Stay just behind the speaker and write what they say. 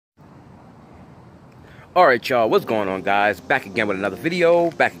Alright y'all, what's going on guys? Back again with another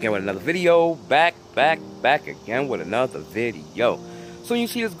video, back again with another video, back again with another video. So you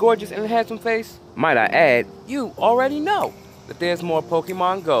see this gorgeous and handsome face? Might I add, you already know that there's more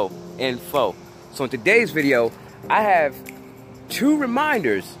Pokemon Go info. So in today's video, I have two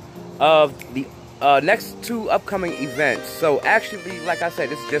reminders of the next two upcoming events. So actually, like I said,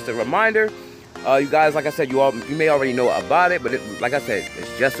 this is just a reminder. You guys, like I said, you may already know about it, but like I said,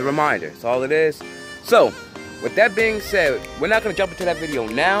 it's just a reminder. That's all it is. So, with that being said, we're not going to jump into that video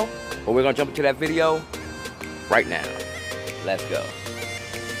now, but we're going to jump into that video right now. Let's go.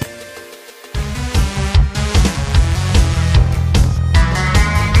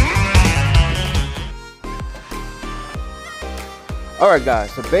 Alright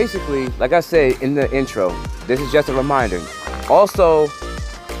guys, so basically, like I said in the intro, this is just a reminder. Also,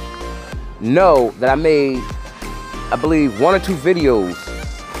 know that I made, I believe, 1 or 2 videos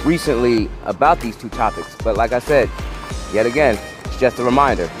recently about these two topics, but like I said, yet again, it's just a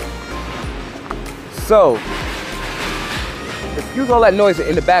reminder. So, excuse all that noise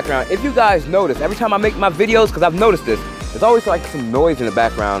in the background. If you guys notice, every time I make my videos, because I've noticed this, there's always like some noise in the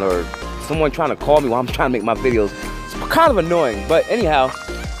background or someone trying to call me while I'm trying to make my videos. It's kind of annoying, but anyhow,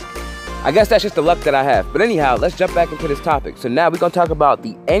 I guess that's just the luck that I have. But anyhow, let's jump back into this topic. So now we're going to talk about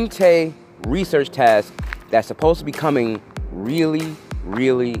the Entei research task that's supposed to be coming really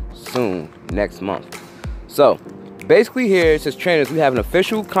soon, next month. So basically here it says, trainers, we have an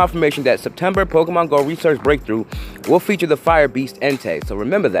official confirmation that September Pokemon Go research breakthrough will feature the Fire Beast Entei. So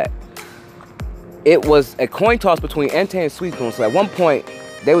remember that it was a coin toss between Entei and Suicune. So at one point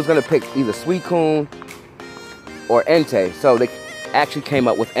they was going to pick either Suicune or Entei, so they actually came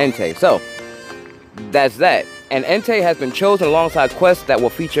up with Entei. So that's that, and Entei has been chosen alongside quests that will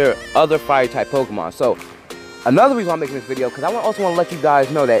feature other fire type Pokemon. So another reason I'm making this video, because I also want to let you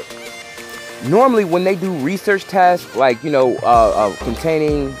guys know that normally when they do research tasks, like, you know,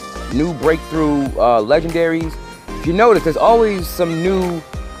 containing new breakthrough legendaries, if you notice, there's always some new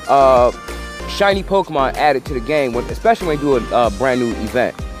shiny Pokemon added to the game, especially when they do a brand new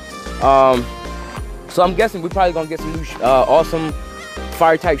event. So I'm guessing we're probably going to get some new awesome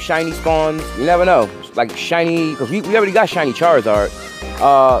fire type shiny spawns. You never know. Like shiny, because we already got shiny Charizard.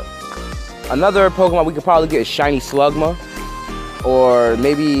 Another Pokemon we could probably get is shiny Slugma, or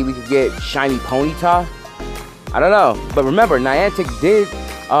maybe we could get shiny Ponyta. I don't know, but remember, Niantic did.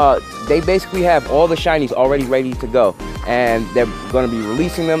 They basically have all the shinies already ready to go, and they're going to be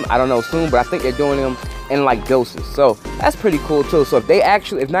releasing them. I don't know soon, but I think they're doing them in like doses. So that's pretty cool too. So if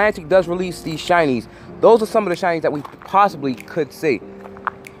Niantic does release these shinies, those are some of the shinies that we possibly could see.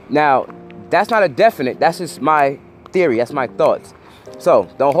 Now, that's not a definite. That's just my theory. That's my thoughts. So,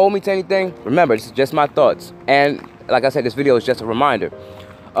 don't hold me to anything. Remember, this is just my thoughts. And, like I said, this video is just a reminder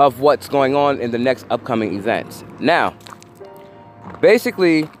of what's going on in the next upcoming events. Now,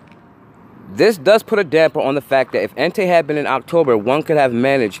 basically, this does put a damper on the fact that if Entei had been in October, one could have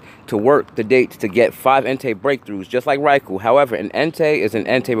managed to work the dates to get 5 Entei breakthroughs, just like Raikou. However, an Entei is an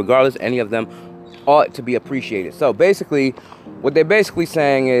Entei regardless. Any of them ought to be appreciated. So, basically, what they're basically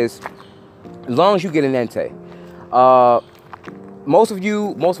saying is, as long as you get an Entei, most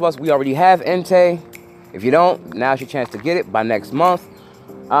of us, we already have Entei. If you don't, now's your chance to get it by next month.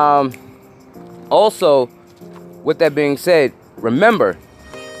 Also, with that being said, remember,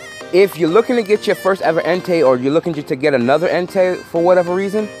 if you're looking to get your first ever Entei, or you're looking to get another Entei for whatever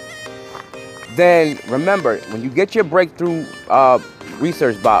reason, then remember, when you get your breakthrough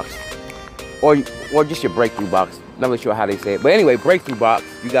research box, or just your breakthrough box, not really sure how they say it, but anyway, breakthrough box,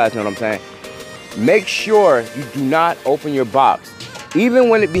 you guys know what I'm saying. Make sure you do not open your box, even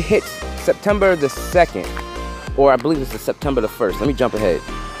when it hits September the 2nd, or I believe it's September the 1st. Let me jump ahead.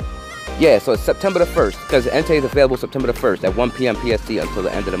 Yeah, so it's September the 1st, because the Entei is available September the 1st at 1 p.m. PST until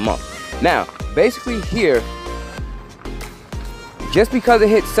the end of the month. Now, basically here, just because it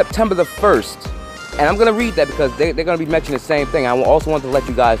hits September the 1st, and I'm going to read that because they're going to be mentioning the same thing. I also want to let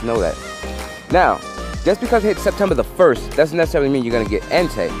you guys know that. Now, just because it hits September the 1st doesn't necessarily mean you're going to get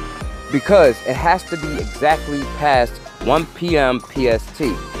Entei, because it has to be exactly past 1 p.m. PST.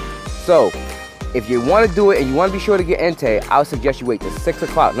 So, if you want to do it and you want to be sure to get Entei, I would suggest you wait till 6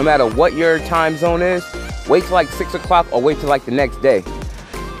 o'clock. No matter what your time zone is, wait till like 6 o'clock or wait till like the next day.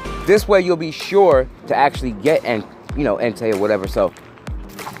 This way you'll be sure to actually get Entei or whatever. So,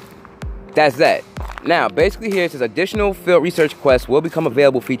 that's that. Now, basically here it says additional field research quests will become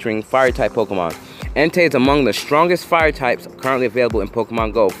available featuring fire type Pokemon. Entei is among the strongest fire types currently available in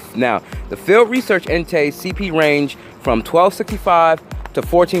Pokemon Go. Now, the field research Entei CP range from 1265 to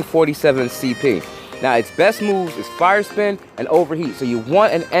 1447 CP. Now, its best moves is Fire Spin and Overheat. So you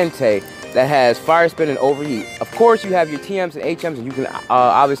want an Entei that has Fire Spin and Overheat. Of course, you have your TMs and HMs, and you can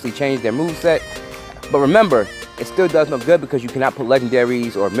obviously change their moveset. But remember, it still does no good because you cannot put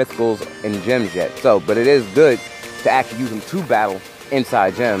legendaries or mythicals in gyms yet. So, but it is good to actually use them to battle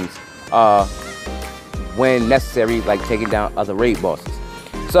inside gyms when necessary, like taking down other raid bosses.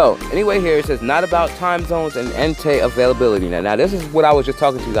 So, anyway, here it says, not about time zones and Entei availability. Now this is what I was just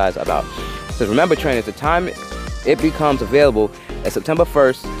talking to you guys about. It says, remember, trainers, the time it becomes available is September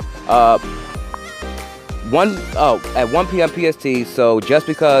 1st, at 1 p.m. PST. So just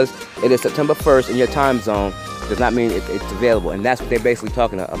because it is September 1st in your time zone does not mean it's available. And that's what they're basically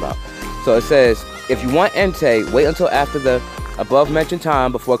talking about. So it says, if you want Entei, wait until after the above mentioned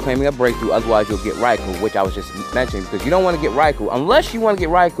time before claiming a breakthrough, otherwise you'll get Raikou, which I was just mentioning, because you don't want to get Raikou. Unless you want to get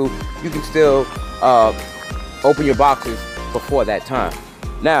Raikou, you can still open your boxes before that time.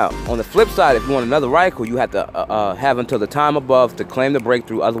 Now, on the flip side, if you want another Raikou, you have to have until the time above to claim the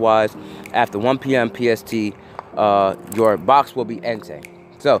breakthrough, otherwise after 1 p.m. PST, your box will be Entei.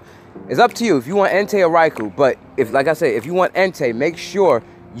 So, it's up to you if you want Entei or Raikou, but if, like I say, if you want Entei, make sure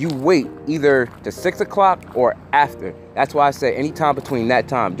you wait either to 6 o'clock or after. That's why I say any time between that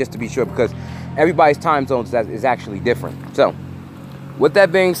time, just to be sure, because everybody's time zones is actually different. So, with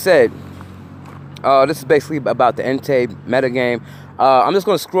that being said, this is basically about the Entei metagame. I'm just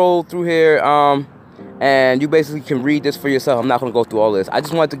going to scroll through here, and you basically can read this for yourself. I'm not going to go through all this. I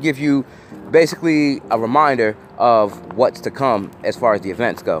just wanted to give you basically a reminder of what's to come as far as the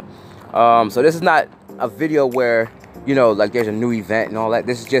events go. So this is not a video where, you know, like there's a new event and all that.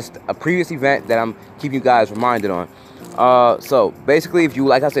 This is just a previous event that I'm keeping you guys reminded on. So basically, if you,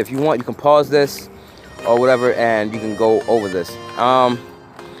 like I said, if you want, you can pause this or whatever, and you can go over this.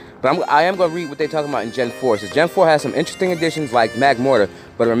 But I am going to read what they're talking about in Gen 4. It says, Gen 4 has some interesting additions like Mag Mortar,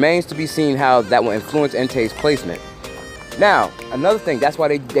 but it remains to be seen how that will influence Entei's placement. Now, another thing, that's why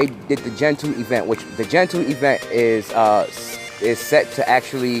they did the Gen 2 event, which the Gen 2 event is set to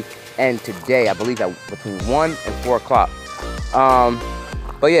actually end today. I believe that between 1 and 4 o'clock.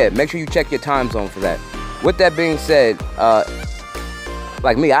 But yeah, make sure you check your time zone for that. With that being said,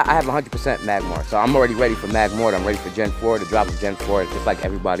 like me, I have 100% Magmar, so I'm already ready for Magmar. I'm ready for Gen 4, the drop of Gen 4, just like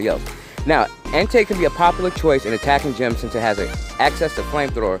everybody else. Now, Entei can be a popular choice in attacking gyms since it has access to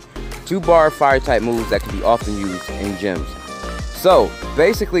Flamethrower, 2-bar fire-type moves that can be often used in gyms. So,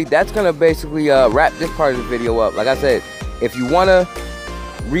 basically, that's going to basically wrap this part of the video up. Like I said, if you want to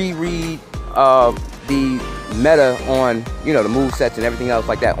reread the meta on, you know, the movesets and everything else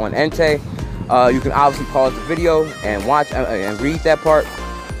like that on Entei, you can obviously pause the video and watch and read that part.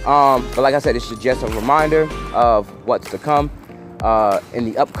 But like I said, it's just a reminder of what's to come in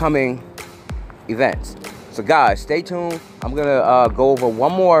the upcoming events. So guys, stay tuned. I'm gonna go over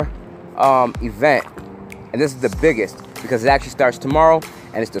one more event, and this is the biggest because it actually starts tomorrow,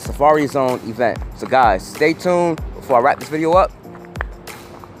 and it's the Safari Zone event. So guys, stay tuned before I wrap this video up.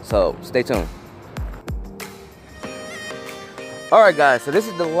 So stay tuned. Alright guys, so this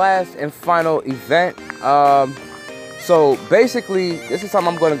is the last and final event. So basically, this is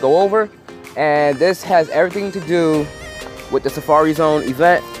something I'm going to go over, and this has everything to do with the Safari Zone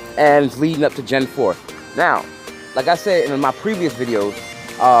event, and it's leading up to Gen 4. Now, like I said in my previous videos,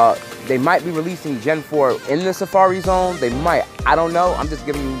 they might be releasing Gen 4 in the Safari Zone. They might, I don't know. I'm just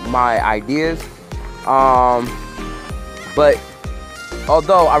giving you my ideas. But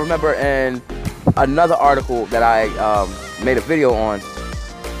although I remember in another article that I made a video on,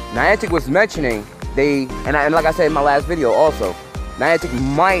 Niantic was mentioning and like I said in my last video also, Niantic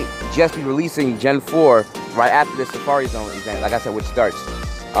might just be releasing Gen 4 right after the Safari Zone event, like I said, which starts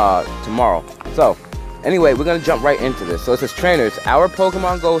tomorrow. So anyway, we're gonna jump right into this. So it says, trainers, our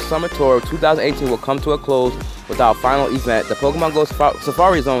Pokemon Go Summer Tour 2018 will come to a close with our final event, the Pokemon Go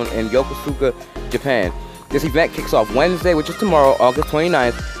Safari Zone in Yokosuka, Japan. This event kicks off Wednesday, which is tomorrow, August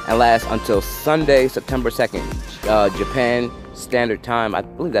 29th, and lasts until Sunday, September 2nd, Japan Standard Time. I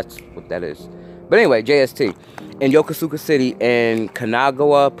believe that's what that is. But anyway, JST, in Yokosuka City in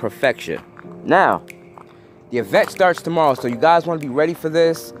Kanagawa Prefecture. Now, the event starts tomorrow, so you guys want to be ready for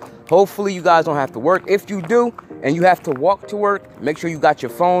this. Hopefully, you guys don't have to work. If you do, and you have to walk to work, make sure you got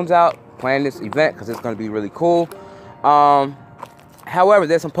your phones out, plan this event, because it's going to be really cool. However,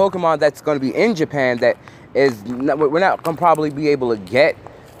 there's some Pokemon that's going to be in Japan that we're not going to probably be able to get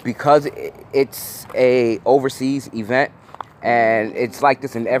because it's a overseas event, and it's like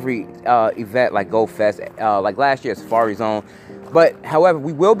this in every event like Go Fest, like last year's Safari Zone. But however,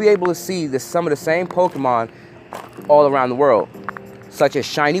 we will be able to see some of the same Pokemon all around the world, such as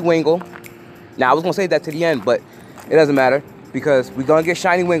Shiny Wingull. Now I was going to say that to the end, but it doesn't matter because we're going to get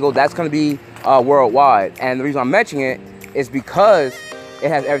Shiny Wingull. That's going to be worldwide, and the reason I'm mentioning it is because it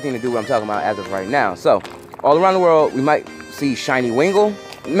has everything to do with what I'm talking about as of right now. So, all around the world, we might see shiny Wingle.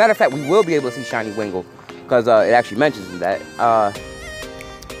 Matter of fact, we will be able to see shiny Wingle because it actually mentions that.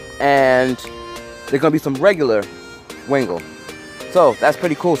 And there's gonna be some regular Wingle. So that's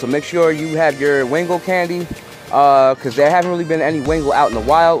pretty cool. So make sure you have your Wingle candy, because there haven't really been any Wingle out in the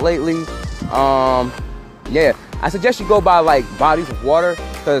wild lately. Yeah, I suggest you go by like bodies of water,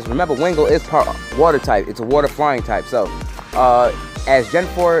 because remember, Wingle is part water type. It's a water flying type. So as Gen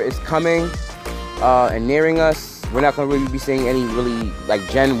 4 is coming and nearing us, we're not gonna really be seeing any really like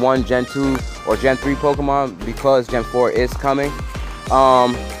Gen 1, Gen 2, or Gen 3 Pokemon, because Gen 4 is coming.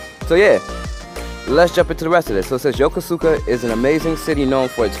 So yeah, let's jump into the rest of this. So it says Yokosuka is an amazing city known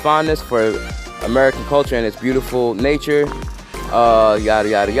for its fondness for American culture and its beautiful nature. Yada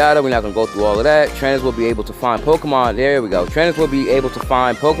yada yada. We're not gonna go through all of that. Trainers will be able to find Pokemon. There we go. Trainers will be able to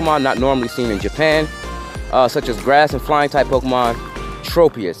find Pokemon not normally seen in Japan, such as grass and flying type Pokemon,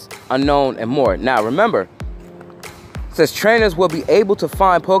 Tropius, unknown, and more. Now remember, it says trainers will be able to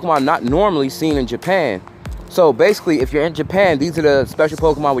find Pokemon not normally seen in Japan. So basically, if you're in Japan, these are the special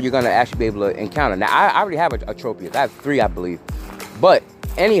Pokemon where you're gonna actually be able to encounter. Now, I already have a Tropius. I have 3, I believe. But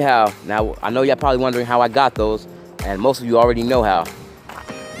anyhow, now I know y'all probably wondering how I got those, and most of you already know how.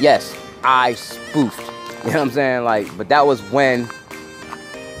 Yes, I spoofed. You know what I'm saying? Like, but that was when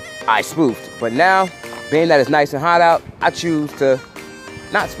I spoofed. But now, being that it's nice and hot out, I choose to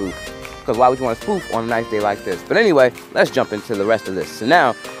not spoof. Because why would you want to spoof on a nice day like this? But anyway, let's jump into the rest of this. So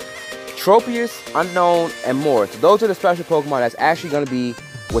now, Tropius, unknown, and more. So those are the special Pokemon that's actually going to be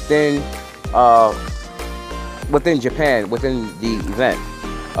within Japan, within the event.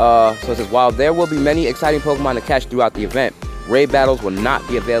 So it says, while there will be many exciting Pokemon to catch throughout the event, raid battles will not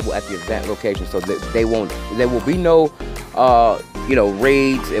be available at the event location. So there will be no,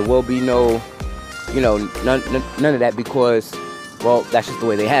 raids. It will be no, none of that, because, well, that's just the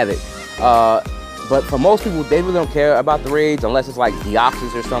way they have it. But for most people, they really don't care about the raids unless it's like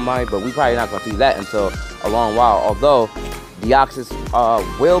Deoxys or somebody, but we probably not going to see that until a long while. Although Deoxys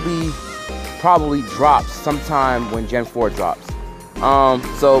will be probably dropped sometime when Gen 4 drops.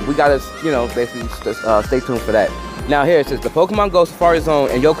 So we got to, basically stay tuned for that. Now here it says, the Pokemon Go Safari Zone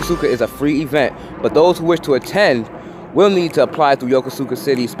in Yokosuka is a free event, but those who wish to attend will need to apply through Yokosuka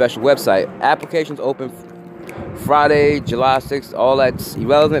City's special website. Applications open Friday, July 6th. All that's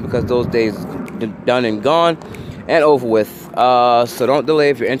irrelevant because those days done and gone and over with. So don't delay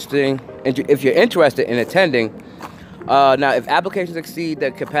if you're interested in attending. Now, if applications exceed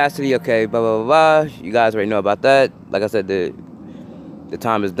the capacity, okay, blah blah blah blah. You guys already know about that. Like I said, the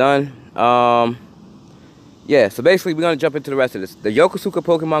time is done. Yeah, so basically we're gonna jump into the rest of this. The Yokosuka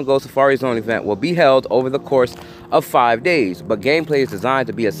Pokemon Go Safari Zone event will be held over the course of 5 days, but gameplay is designed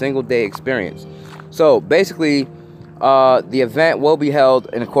to be a single-day experience. So basically, the event will be held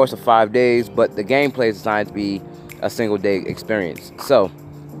in the course of 5 days, but the gameplay is designed to be a single-day experience. So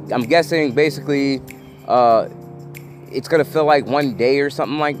I'm guessing basically it's gonna feel like 1 day or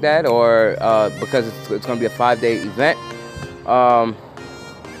something like that, or because it's gonna be a 5-day event.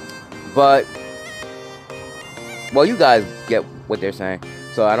 But well, you guys get what they're saying,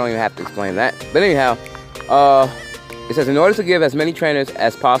 so I don't even have to explain that. But anyhow, it says, in order to give as many trainers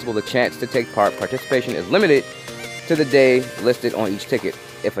as possible the chance to take part, participation is limited to the day listed on each ticket.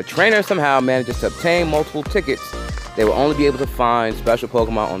 If a trainer somehow manages to obtain multiple tickets, they will only be able to find special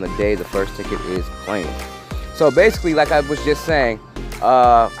Pokemon on the day the first ticket is claimed. So basically, like I was just saying,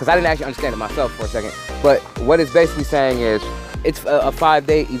 because I didn't actually understand it myself for a second, but what it's basically saying is it's a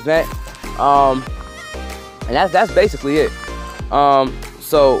 5-day event, and that's basically it.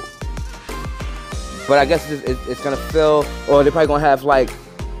 So, but I guess it's gonna fill, or they're probably gonna have like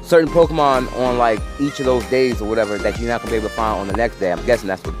certain Pokemon on like each of those days or whatever that you're not gonna be able to find on the next day. I'm guessing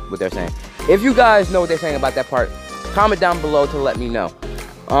that's what they're saying. If you guys know what they're saying about that part, comment down below to let me know.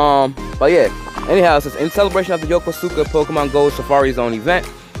 But yeah, anyhow, it says, in celebration of the Yokosuka Pokemon Go Safari Zone event,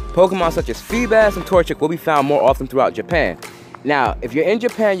 Pokemon such as Feebas and Torchic will be found more often throughout Japan. Now, if you're in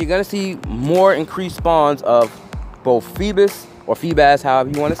Japan, you're gonna see more increased spawns of both Feebas, or Feebas,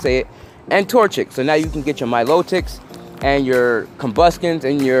 however you want to say it, and Torchic. So now you can get your Milotics and your Combuskins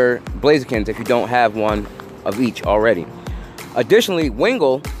and your Blazikins if you don't have one of each already. Additionally,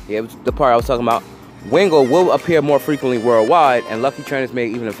 Wingle, yeah, the part I was talking about, Wingle will appear more frequently worldwide, and lucky trainers may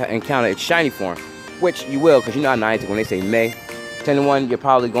even encounter its shiny form, which you will, because you know how Niantic, when they say may, 10 to 1, you're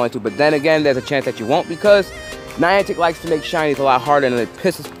probably going to, but then again, there's a chance that you won't, because Niantic likes to make shinies a lot harder, and it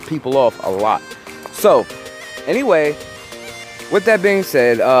pisses people off a lot. So, anyway, with that being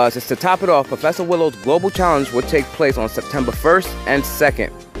said, just to top it off, Professor Willow's Global Challenge will take place on September 1st and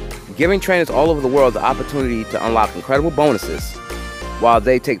 2nd, giving trainers all over the world the opportunity to unlock incredible bonuses. while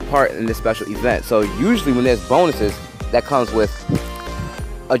they take part in this special event. So usually when there's bonuses, that comes with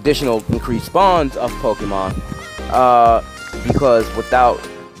additional increased spawns of Pokemon, because without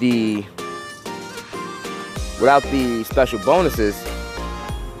the special bonuses,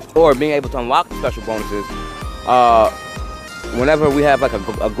 or being able to unlock the special bonuses, whenever we have like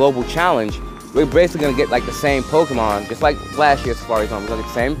a global challenge, we're basically gonna get like the same Pokemon, just like last year's Safari Zone. We're gonna get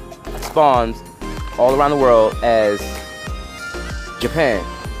the same spawns all around the world as Japan,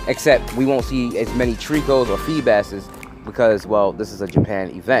 except we won't see as many Tricos or Feebasses because, well, this is a Japan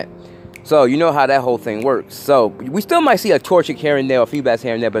event. So you know how that whole thing works. So we still might see a Torchic here and there or Feebass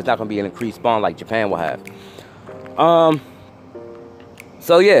here and there, but it's not gonna be an increased spawn like Japan will have.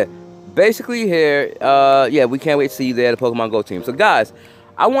 So yeah, basically here, yeah, we can't wait to see you there, the Pokemon Go team. So guys,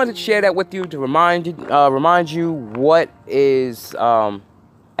 I wanted to share that with you to remind you what is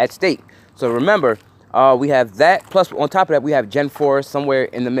at stake. So remember, we have that, plus on top of that, we have Gen 4 somewhere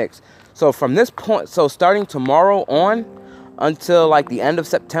in the mix. So from this point, so starting tomorrow on until like the end of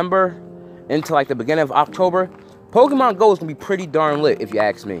September, into like the beginning of October, Pokemon Go is gonna be pretty darn lit, if you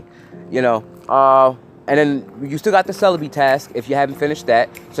ask me. You know, and then you still got the Celebi task if you haven't finished that.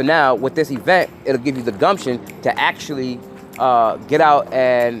 So now with this event, it'll give you the gumption to actually get out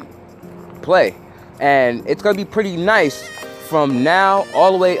and play, and it's gonna be pretty nice from now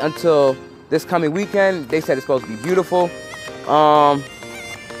all the way until this coming weekend. They said it's supposed to be beautiful.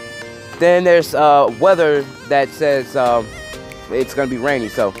 Then there's weather that says it's gonna be rainy,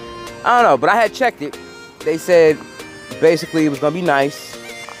 so I don't know, but I had checked it. They said basically it was gonna be nice,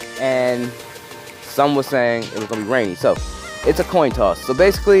 and some was saying it was gonna be rainy, so it's a coin toss. So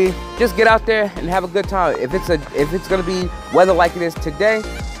basically, just get out there and have a good time. If it's gonna be weather like it is today,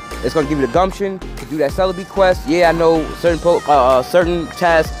 it's gonna give you the gumption to do that Celebi quest. Yeah, I know certain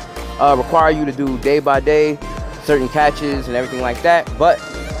tasks require you to do day by day, certain catches and everything like that, but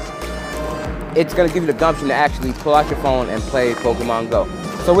it's gonna give you the gumption to actually pull out your phone and play Pokemon Go.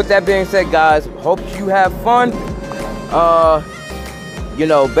 So with that being said, guys, hope you have fun. You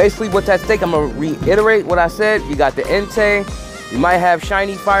know, basically what's at stake, I'm gonna reiterate what I said. You got the Entei, you might have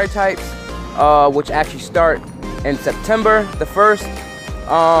shiny fire types, which actually start in September the 1st,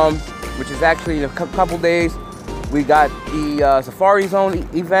 which is actually in a couple days. We got the Safari Zone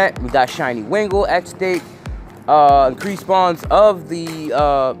event, we got shiny Wingull at stake, increased spawns of the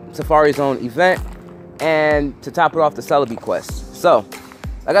Safari Zone event, and to top it off, the Celebi quest. So,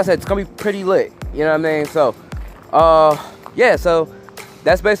 like I said, it's gonna be pretty lit, you know what I mean? So, yeah, so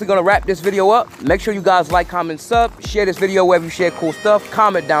that's basically gonna wrap this video up. Make sure you guys like, comment, sub, share this video wherever you share cool stuff,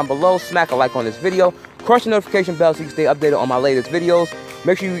 comment down below, smack a like on this video, crush the notification bell so you can stay updated on my latest videos.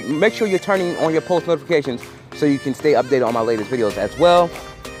 Make sure you're turning on your post notifications so you can stay updated on my latest videos as well.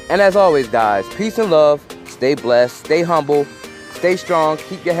 And as always, guys, peace and love, stay blessed, stay humble, stay strong,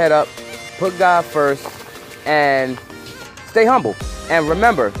 keep your head up, put God first, and stay humble. And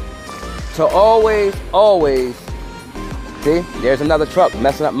remember to always, see, there's another truck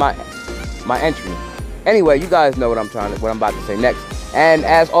messing up my entry. Anyway, you guys know what I'm about to say next. And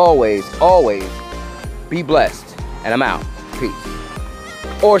as always, be blessed. And I'm out. Peace.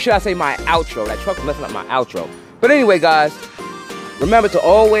 Or should I say my outro? That truck is messing up my outro. But anyway, guys, remember to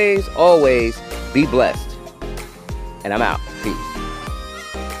always be blessed. And I'm out. Peace.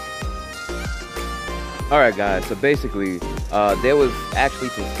 Alright, guys, so basically, there was actually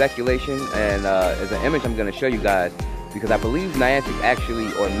some speculation, and as an image I'm going to show you guys, because I believe Niantic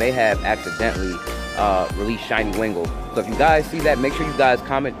actually, or may have accidentally, released shiny Wingull. So if you guys see that, make sure you guys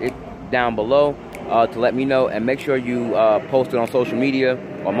comment it down below to let me know, and make sure you post it on social media,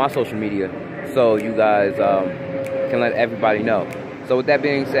 or my social media, so you guys can let everybody know. So with that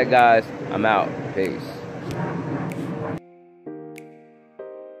being said, guys, I'm out. Peace.